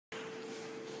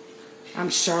I'm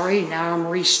sorry, now I'm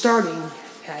restarting.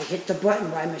 I hit the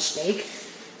button by mistake.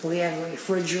 We have a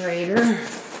refrigerator.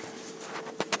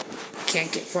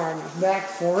 Can't get far enough back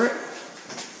for it.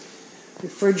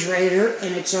 Refrigerator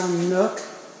in its own nook.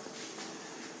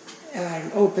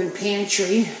 An open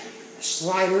pantry.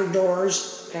 Slider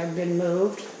doors have been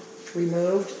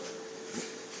removed.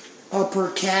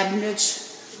 Upper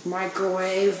cabinets,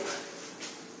 microwave.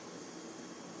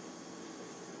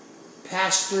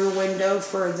 Pass-through window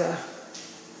for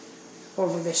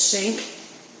over the sink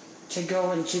to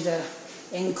go into the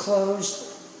enclosed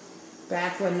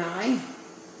back lanai.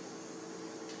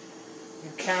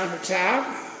 Your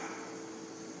countertop.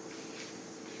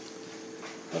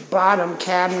 The bottom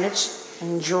cabinets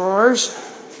and drawers.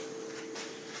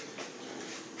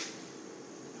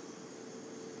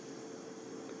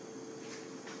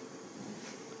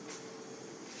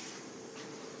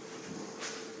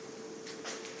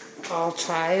 All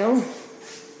tile.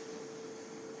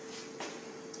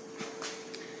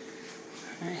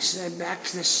 I said back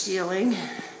to the ceiling.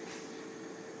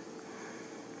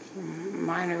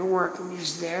 Minor work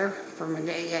is there from when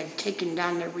they had taken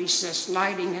down the recessed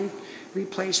lighting and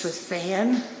replaced with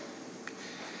fan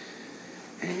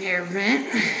and air vent.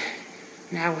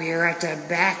 Now we are at the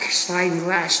back sliding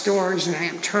glass doors, and I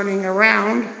am turning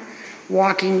around,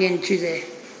 walking into the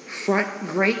front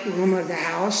great room of the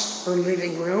house, or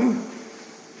living room.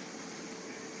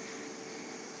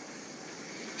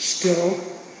 Still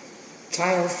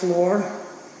tile floor.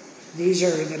 These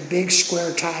are the big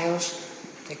square tiles.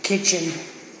 The kitchen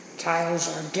tiles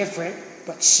are different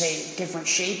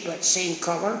shape, but same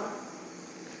color.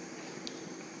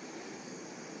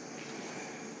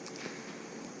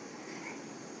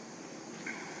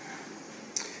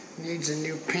 Needs a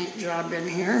new paint job in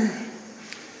here.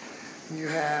 You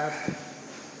have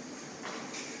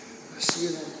a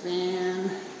ceiling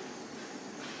fan,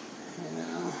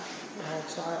 all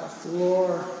tile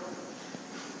floor,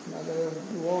 another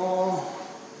wall,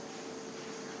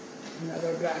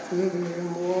 another back living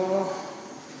room wall.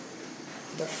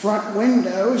 The front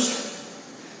windows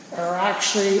are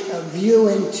actually a view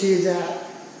into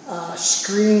the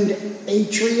screened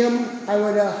atrium, I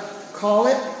would call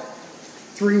it.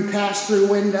 3 pass-through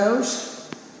windows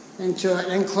into an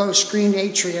enclosed screened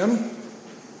atrium.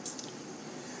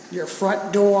 Your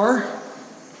front door.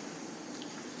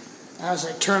 As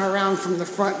I turn around from the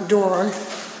front door,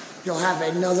 you'll have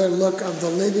another look of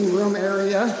the living room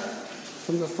area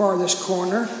from the farthest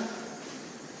corner.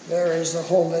 There is the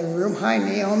whole living room. Hi,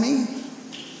 Naomi.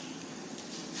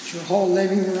 It's your whole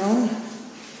living room.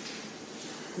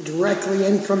 Directly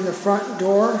in from the front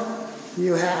door,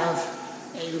 you have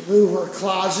a louver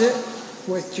closet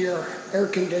with your air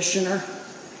conditioner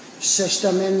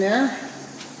system in there.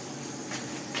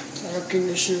 Air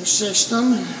conditioner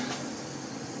system.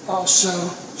 Also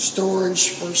storage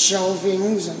for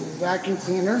shelvings and vacuum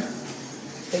cleaner.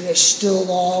 It is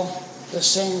still all the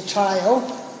same tile.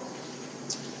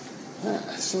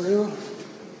 Through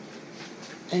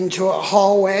into a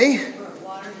hallway.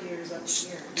 Water heaters up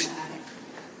here in the attic.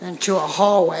 Into a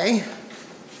hallway.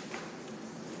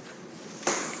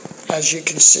 As you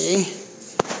can see,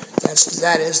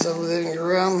 that is the living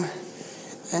room.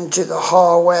 Into the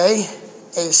hallway,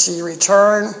 AC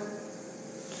return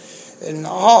in the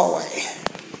hallway.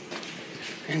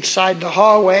 Inside the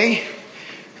hallway,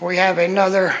 we have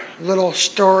another little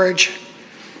storage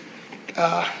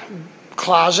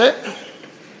closet.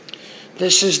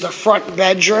 This is the front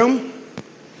bedroom.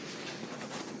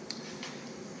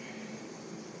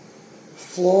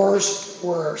 Floors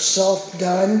were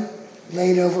self-done,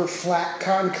 laid over flat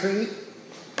concrete,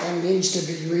 and needs to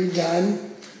be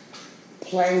redone.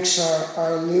 Planks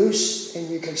are loose, and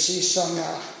you can see some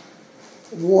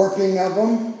warping of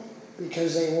them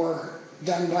because they were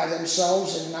done by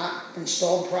themselves and not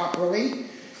installed properly.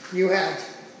 You have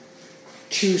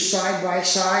 2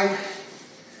 side-by-side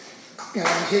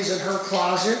his and her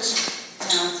closets.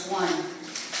 No, it's one.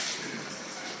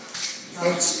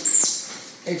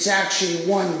 It's actually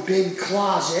one big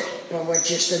closet, but with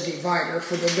just a divider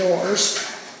for the doors.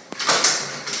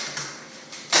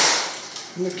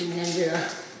 Looking into a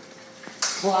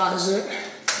closet.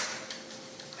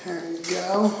 There you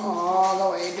go,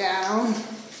 all the way down.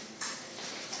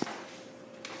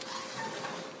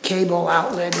 Cable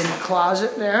outlet in the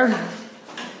closet there.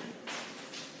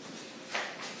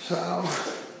 So,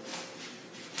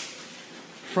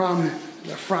 from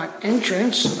the front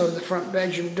entrance of the front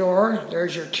bedroom door,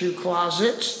 there's your 2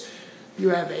 closets. You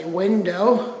have a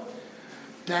window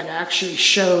that actually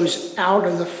shows out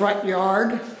of the front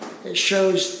yard. It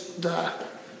shows the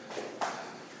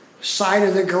side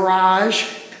of the garage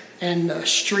and the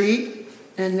street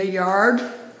in the yard,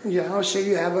 so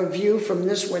you have a view from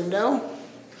this window,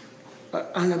 an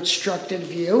unobstructed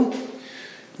view.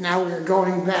 Now we're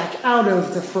going back out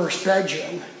of the first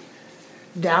bedroom,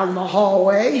 down the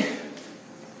hallway,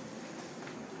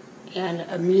 and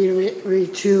immediately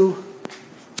to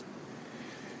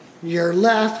your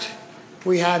left,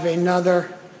 we have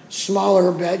another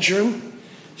smaller bedroom,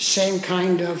 same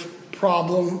kind of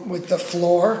problem with the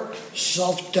floor,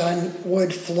 self-done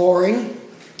wood flooring.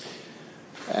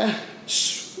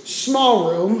 Small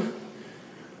room,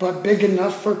 but big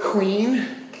enough for queen,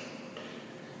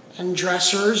 and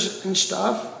dressers and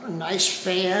stuff, a nice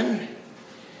fan,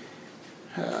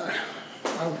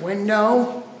 a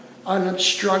window,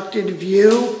 unobstructed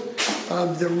view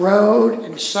of the road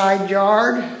and side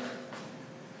yard.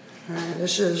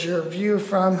 This is your view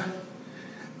from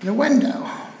the window.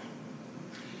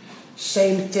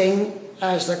 Same thing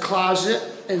as the closet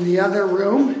in the other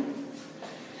room.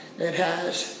 It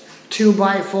has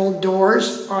 2x4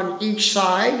 doors on each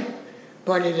side,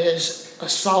 but it is a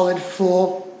solid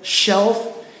full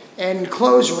shelf and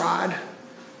clothes rod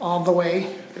all the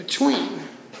way between.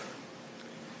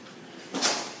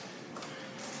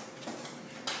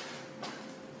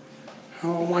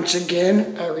 Once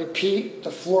again, I repeat,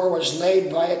 the floor was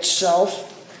laid by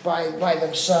itself, by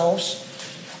themselves,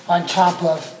 on top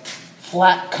of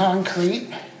flat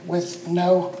concrete with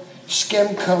no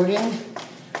skim coating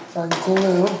or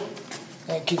glue.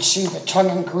 You can see the tongue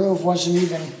and groove wasn't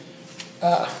even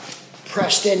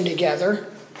pressed in together.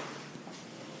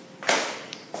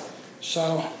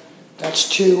 So that's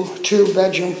two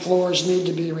bedroom floors need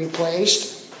to be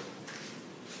replaced.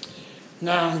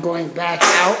 Now I'm going back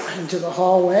out into the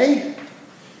hallway.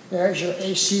 There's your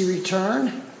AC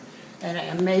return. And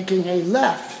I'm making a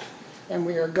left. And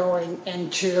we are going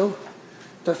into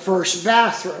the first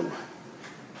bathroom,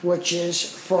 which is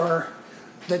for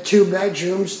the 2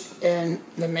 bedrooms in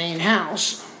the main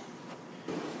house.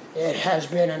 It has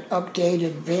been an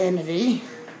updated vanity,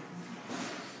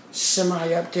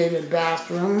 semi-updated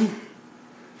bathroom.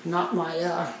 Not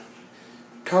my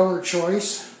color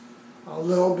choice. A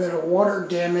little bit of water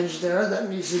damage there that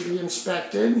needs to be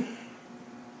inspected.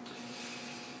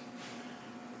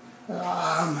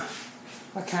 A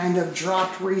kind of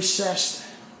dropped recessed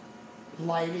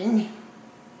lighting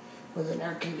with an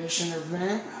air conditioner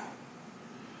vent.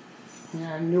 And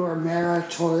a newer mirror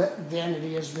toilet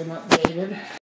vanity has been updated.